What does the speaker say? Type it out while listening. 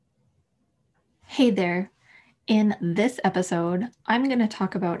Hey there. In this episode, I'm going to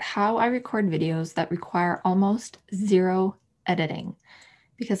talk about how I record videos that require almost zero editing.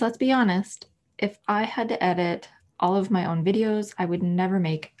 Because let's be honest, if I had to edit all of my own videos, I would never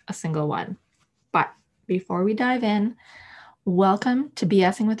make a single one. But before we dive in, welcome to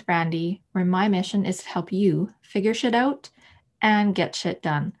BSing with Brandy, where my mission is to help you figure shit out and get shit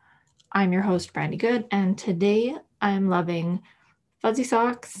done. I'm your host, Brandy Good, and today I'm loving fuzzy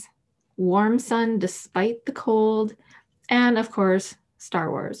socks, warm sun despite the cold, and of course, Star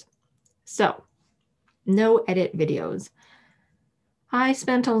Wars. So, no edit videos. I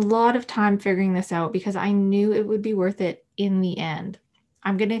spent a lot of time figuring this out because I knew it would be worth it in the end.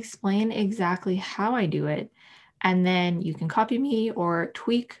 I'm going to explain exactly how I do it, and then you can copy me or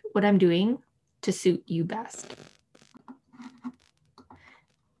tweak what I'm doing to suit you best.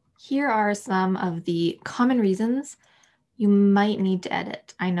 Here are some of the common reasons you might need to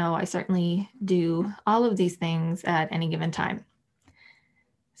edit. I know I certainly do all of these things at any given time.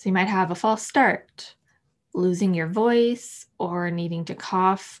 So you might have a false start, losing your voice, or needing to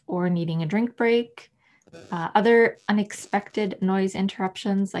cough, or needing a drink break. Other unexpected noise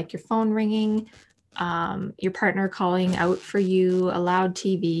interruptions like your phone ringing, your partner calling out for you, a loud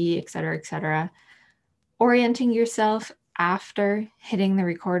TV, etc., etc. Orienting yourself after hitting the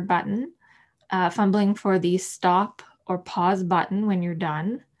record button, fumbling for the stop or pause button when you're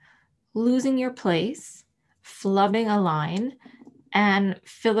done, losing your place, flubbing a line, and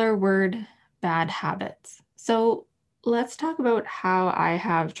filler word bad habits. So let's talk about how I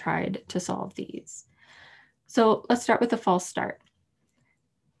have tried to solve these. So let's start with a false start.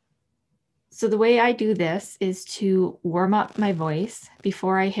 So the way I do this is to warm up my voice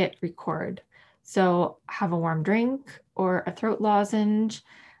before I hit record. So have a warm drink or a throat lozenge,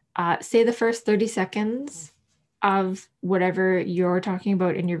 say the first 30 seconds of whatever you're talking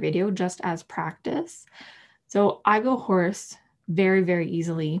about in your video just as practice. So I go hoarse very, very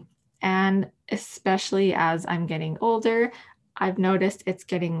easily. And especially as I'm getting older, I've noticed it's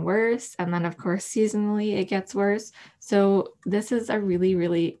getting worse. And then, of course, seasonally, it gets worse. So this is a really,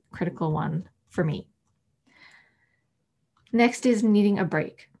 really critical one for me. Next is needing a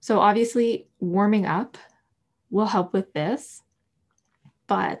break. So obviously, warming up will help with this,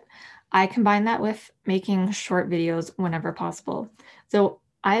 but I combine that with making short videos whenever possible. So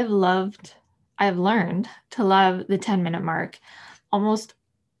I have learned to love the 10-minute mark. Almost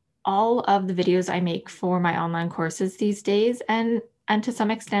all of the videos I make for my online courses these days, and to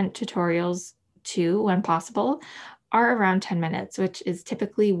some extent tutorials too, when possible, are around 10 minutes, which is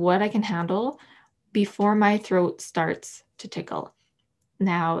typically what I can handle before my throat starts to tickle.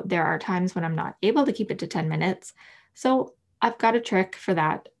 Now, there are times when I'm not able to keep it to 10 minutes, so I've got a trick for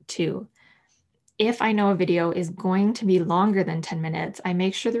that too. If I know a video is going to be longer than 10 minutes, I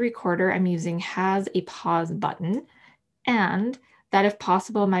make sure the recorder I'm using has a pause button, and that if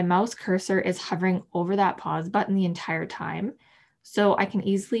possible, my mouse cursor is hovering over that pause button the entire time, so I can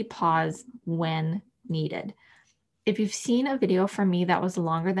easily pause when needed. If you've seen a video from me that was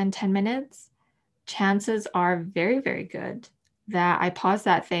longer than 10 minutes, chances are very, very good that I paused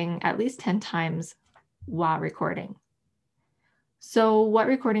that thing at least 10 times while recording. So what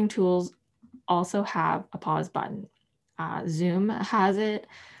recording tools also have a pause button? Zoom has it,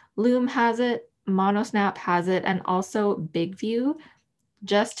 Loom has it, Monosnap has it, and also BigView,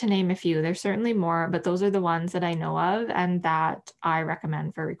 just to name a few. There's certainly more, but those are the ones that I know of and that I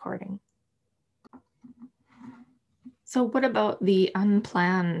recommend for recording. So what about the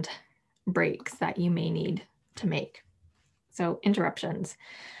unplanned breaks that you may need to make? So interruptions,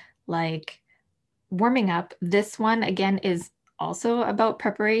 like warming up. This one, again, is also about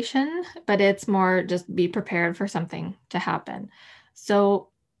preparation, but it's more just be prepared for something to happen. So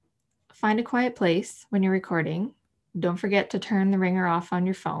find a quiet place when you're recording. Don't forget to turn the ringer off on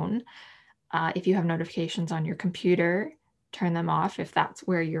your phone. If you have notifications on your computer, turn them off if that's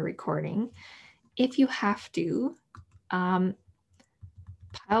where you're recording. If you have to, pile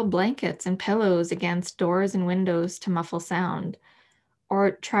blankets and pillows against doors and windows to muffle sound,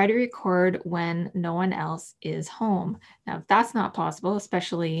 or try to record when no one else is home. Now, if that's not possible,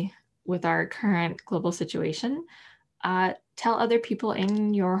 especially with our current global situation, tell other people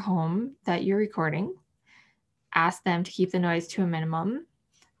in your home that you're recording. Ask them to keep the noise to a minimum.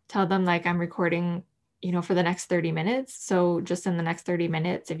 Tell them, like, I'm recording, for the next 30 minutes. So just in the next 30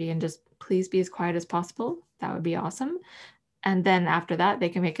 minutes, if you can just please be as quiet as possible, that would be awesome. And then after that, they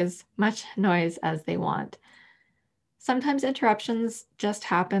can make as much noise as they want. Sometimes interruptions just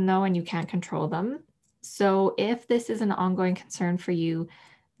happen though, and you can't control them. So if this is an ongoing concern for you,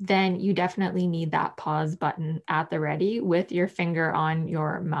 then you definitely need that pause button at the ready with your finger on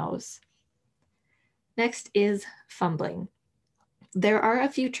your mouse. Next is fumbling. There are a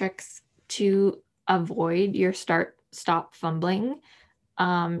few tricks to avoid your start-stop fumbling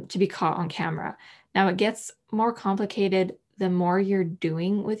to be caught on camera. Now it gets more complicated the more you're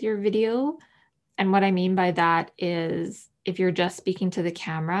doing with your video. And what I mean by that is if you're just speaking to the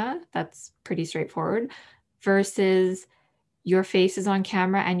camera, that's pretty straightforward, versus your face is on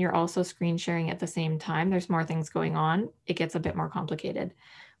camera and you're also screen sharing at the same time. There's more things going on. It gets a bit more complicated.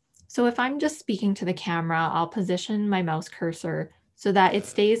 So if I'm just speaking to the camera, I'll position my mouse cursor so that it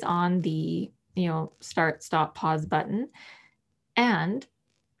stays on the, start, stop, pause button. And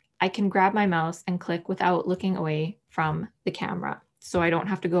I can grab my mouse and click without looking away from the camera. So I don't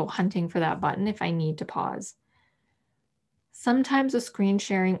have to go hunting for that button if I need to pause. Sometimes with screen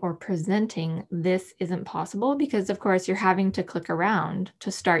sharing or presenting, this isn't possible because of course you're having to click around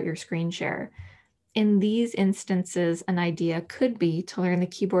to start your screen share. In these instances, an idea could be to learn the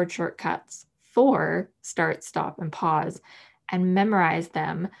keyboard shortcuts for start, stop, and pause and memorize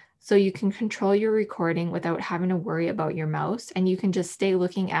them so you can control your recording without having to worry about your mouse, and you can just stay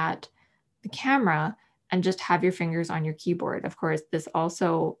looking at the camera and just have your fingers on your keyboard. Of course, this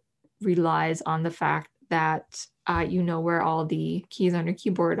also relies on the fact that you know where all the keys on your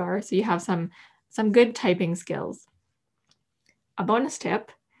keyboard are, so you have some good typing skills. A bonus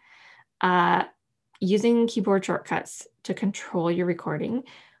tip, using keyboard shortcuts to control your recording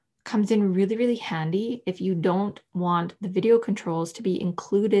comes in really, really handy if you don't want the video controls to be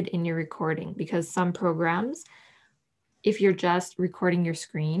included in your recording, because some programs, if you're just recording your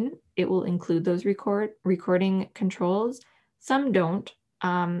screen, it will include those recording controls. Some don't,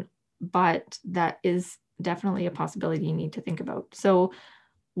 but that is definitely a possibility you need to think about. So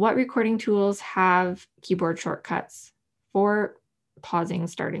what recording tools have keyboard shortcuts for pausing,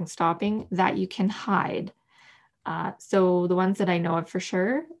 starting, stopping that you can hide? So the ones that I know of for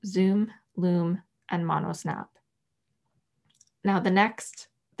sure, Zoom, Loom, and Monosnap. Now the next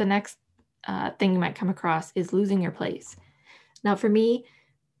thing you might come across is losing your place. Now for me,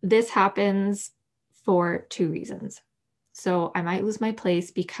 this happens for two reasons. So I might lose my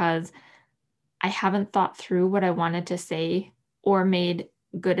place because I haven't thought through what I wanted to say or made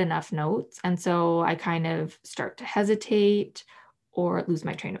good enough notes. And so I kind of start to hesitate or lose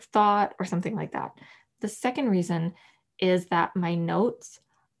my train of thought or something like that. The second reason is that my notes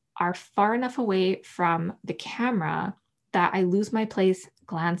are far enough away from the camera that I lose my place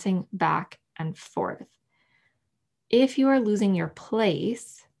glancing back and forth. If you are losing your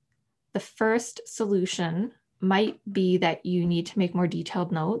place, the first solution might be that you need to make more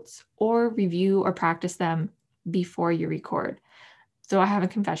detailed notes or review or practice them before you record. So I have a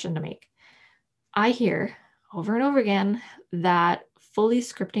confession to make. I hear over and over again that fully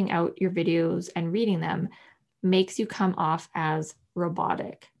scripting out your videos and reading them makes you come off as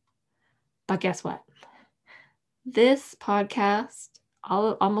robotic. But guess what? This podcast,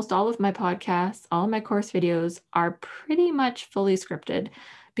 almost all of my podcasts, all of my course videos are pretty much fully scripted,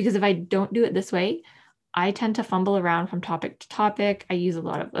 because if I don't do it this way, I tend to fumble around from topic to topic. I use a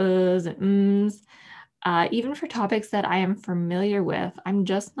lot of uhs and ums. Even for topics that I am familiar with, I'm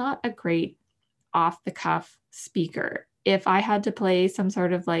just not a great off the cuff speaker. If I had to play some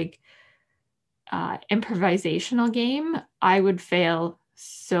sort of like improvisational game, I would fail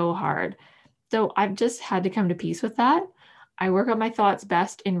so hard. So I've just had to come to peace with that. I work on my thoughts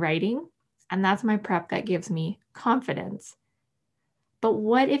best in writing, and that's my prep that gives me confidence. But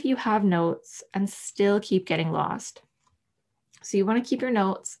what if you have notes and still keep getting lost? So you want to keep your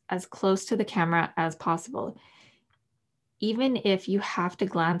notes as close to the camera as possible. Even if you have to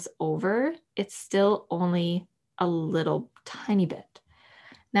glance over, it's still only a little tiny bit.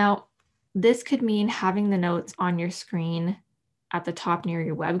 Now, this could mean having the notes on your screen at the top near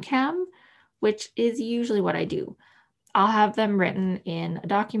your webcam, which is usually what I do. I'll have them written in a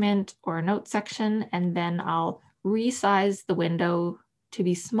document or a note section, and then I'll resize the window to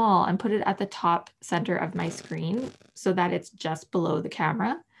be small and put it at the top center of my screen so that it's just below the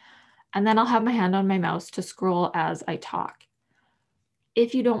camera. And then I'll have my hand on my mouse to scroll as I talk.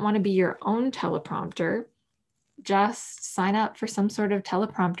 If you don't want to be your own teleprompter, just sign up for some sort of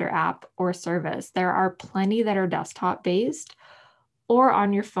teleprompter app or service. There are plenty that are desktop based or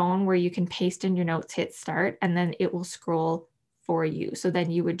on your phone where you can paste in your notes, hit start, and then it will scroll for you. So then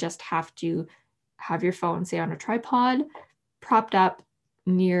you would just have to have your phone, say, on a tripod, propped up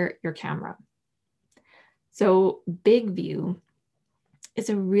near your camera. So BigView is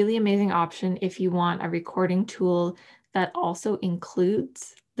a really amazing option if you want a recording tool that also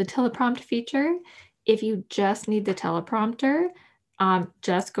includes the teleprompt feature. If you just need the teleprompter,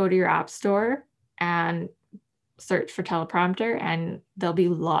 just go to your app store and search for teleprompter and there'll be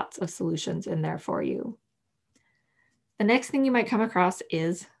lots of solutions in there for you. The next thing you might come across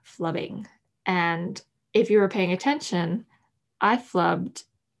is flubbing. And if you were paying attention, I flubbed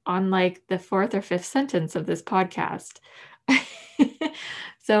on like the fourth or fifth sentence of this podcast.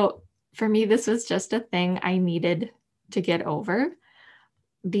 So for me, this was just a thing I needed to get over.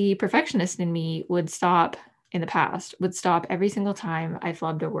 The perfectionist in me would stop in the past, would stop every single time I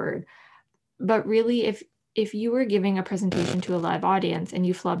flubbed a word. But really, if you were giving a presentation to a live audience and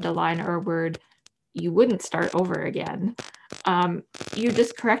you flubbed a line or a word, you wouldn't start over again. You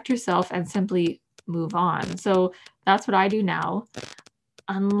just correct yourself and simply move on. So that's what I do now,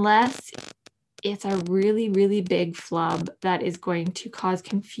 unless it's a really, really big flub that is going to cause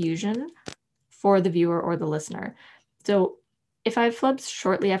confusion for the viewer or the listener. So if I flubbed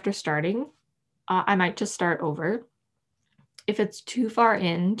shortly after starting, I might just start over. If it's too far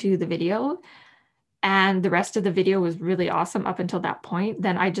into the video and the rest of the video was really awesome up until that point,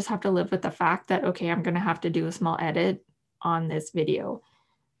 then I just have to live with the fact that, okay, I'm going to have to do a small edit on this video.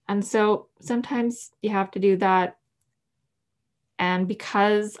 And so sometimes you have to do that. And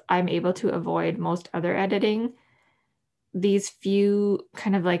because I'm able to avoid most other editing, these few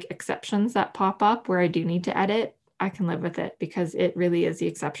kind of like exceptions that pop up where I do need to edit, I can live with it because it really is the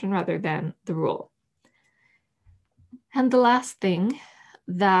exception rather than the rule. And the last thing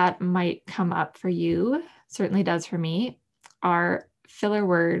that might come up for you, certainly does for me, are filler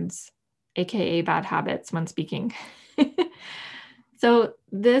words, aka bad habits when speaking. So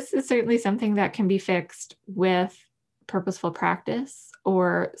this is certainly something that can be fixed with purposeful practice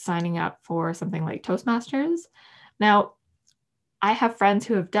or signing up for something like Toastmasters. Now, I have friends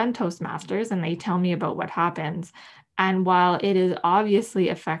who have done Toastmasters and they tell me about what happens. And while it is obviously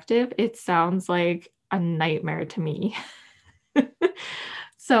effective, it sounds like a nightmare to me.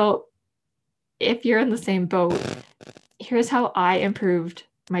 So if you're in the same boat, here's how I improved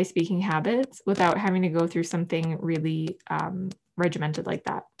my speaking habits without having to go through something really regimented like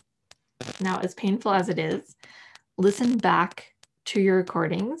that. Now, as painful as it is, listen back to your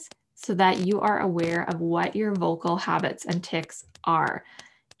recordings so that you are aware of what your vocal habits and tics are.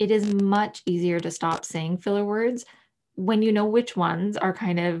 It is much easier to stop saying filler words when you know which ones are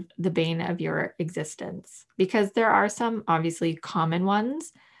kind of the bane of your existence, because there are some obviously common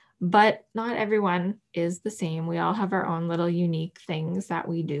ones, but not everyone is the same. We all have our own little unique things that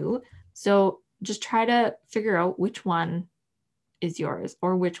we do. So just try to figure out which one is yours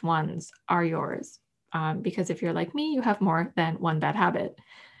or which ones are yours. Because if you're like me, you have more than one bad habit.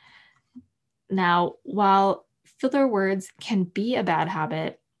 Now, while filler words can be a bad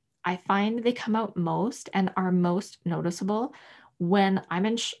habit, I find they come out most and are most noticeable when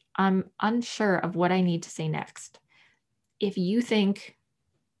I'm unsure of what I need to say next. If you think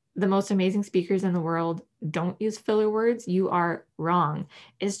the most amazing speakers in the world don't use filler words, you are wrong.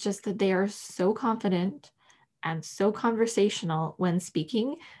 It's just that they are so confident and so conversational when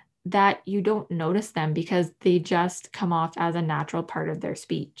speaking that you don't notice them because they just come off as a natural part of their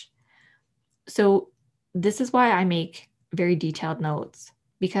speech. So this is why I make very detailed notes,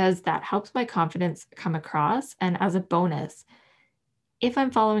 because that helps my confidence come across. And as a bonus, if I'm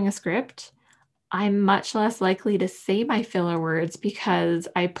following a script, I'm much less likely to say my filler words because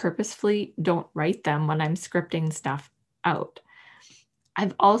I purposefully don't write them when I'm scripting stuff out.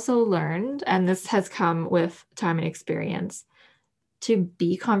 I've also learned, and this has come with time and experience, to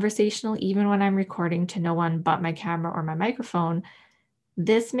be conversational even when I'm recording to no one but my camera or my microphone.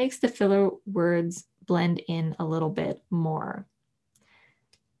 This makes the filler words blend in a little bit more.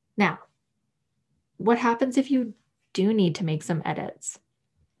 Now, what happens if you do need to make some edits?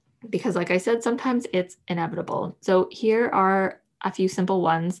 Because like I said, sometimes it's inevitable. So here are a few simple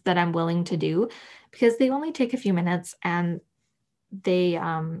ones that I'm willing to do because they only take a few minutes and they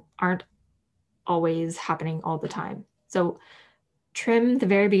aren't always happening all the time. So trim the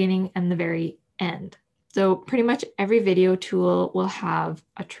very beginning and the very end. So pretty much every video tool will have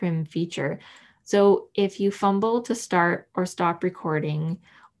a trim feature. So if you fumble to start or stop recording,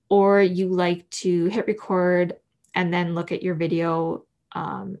 or you like to hit record and then look at your video,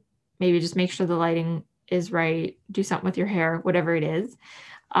 maybe just make sure the lighting is right, do something with your hair, whatever it is,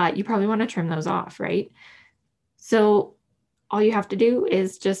 you probably want to trim those off, right? So all you have to do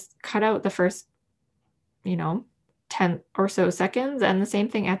is just cut out the first, 10 or so seconds, and the same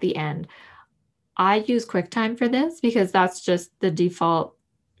thing at the end. I use QuickTime for this because that's just the default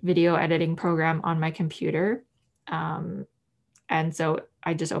video editing program on my computer. And so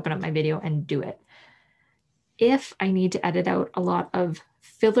I just open up my video and do it. If I need to edit out a lot of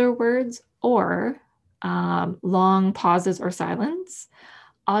filler words or long pauses or silence,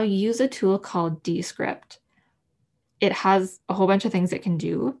 I'll use a tool called Descript. it has a whole bunch of things it can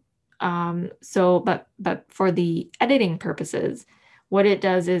do. But for the editing purposes, what it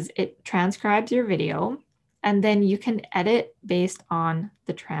does is it transcribes your video, and then you can edit based on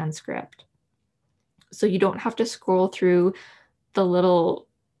the transcript. So you don't have to scroll through the little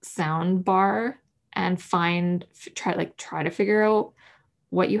sound bar and try to figure out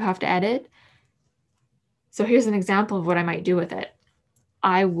what you have to edit. So here's an example of what I might do with it.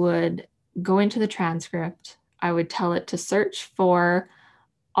 I would go into the transcript. I would tell it to search for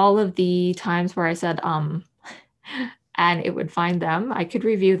all of the times where I said and it would find them. I could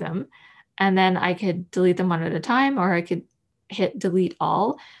review them, and then I could delete them one at a time, or I could hit delete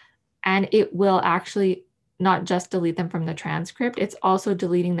all, and it will actually not just delete them from the transcript, it's also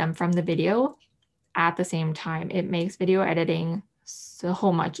deleting them from the video at the same time. It makes video editing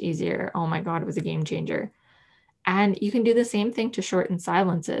so much easier. Oh my God, it was a game changer. And you can do the same thing to shorten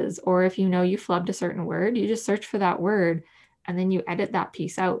silences, or if you know you flubbed a certain word, you just search for that word and then you edit that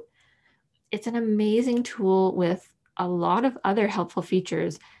piece out. It's an amazing tool with a lot of other helpful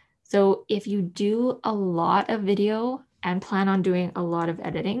features. So if you do a lot of video and plan on doing a lot of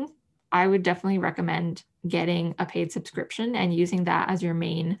editing, I would definitely recommend getting a paid subscription and using that as your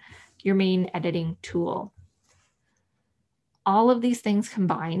main editing tool. All of these things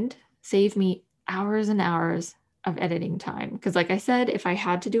combined save me hours and hours of editing time. Because like I said, if I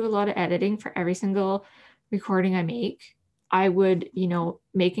had to do a lot of editing for every single recording I make, I would,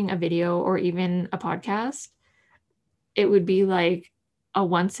 making a video or even a podcast, it would be like a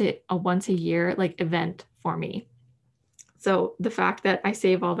once a year like event for me. So the fact that I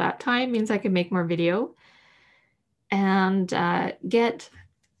save all that time means I can make more video and get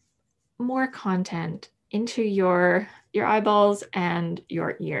more content into your eyeballs and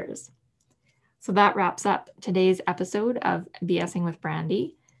your ears. So that wraps up today's episode of BSing with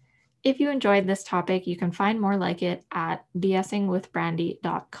Brandy. If you enjoyed this topic, you can find more like it at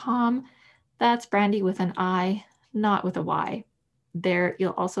bsingwithbrandy.com. That's Brandy with an I, not with a Y. There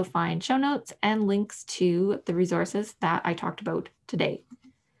you'll also find show notes and links to the resources that I talked about today.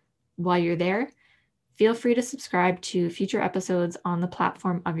 While you're there, feel free to subscribe to future episodes on the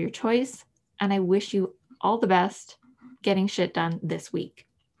platform of your choice, and I wish you all the best getting shit done this week.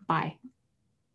 Bye.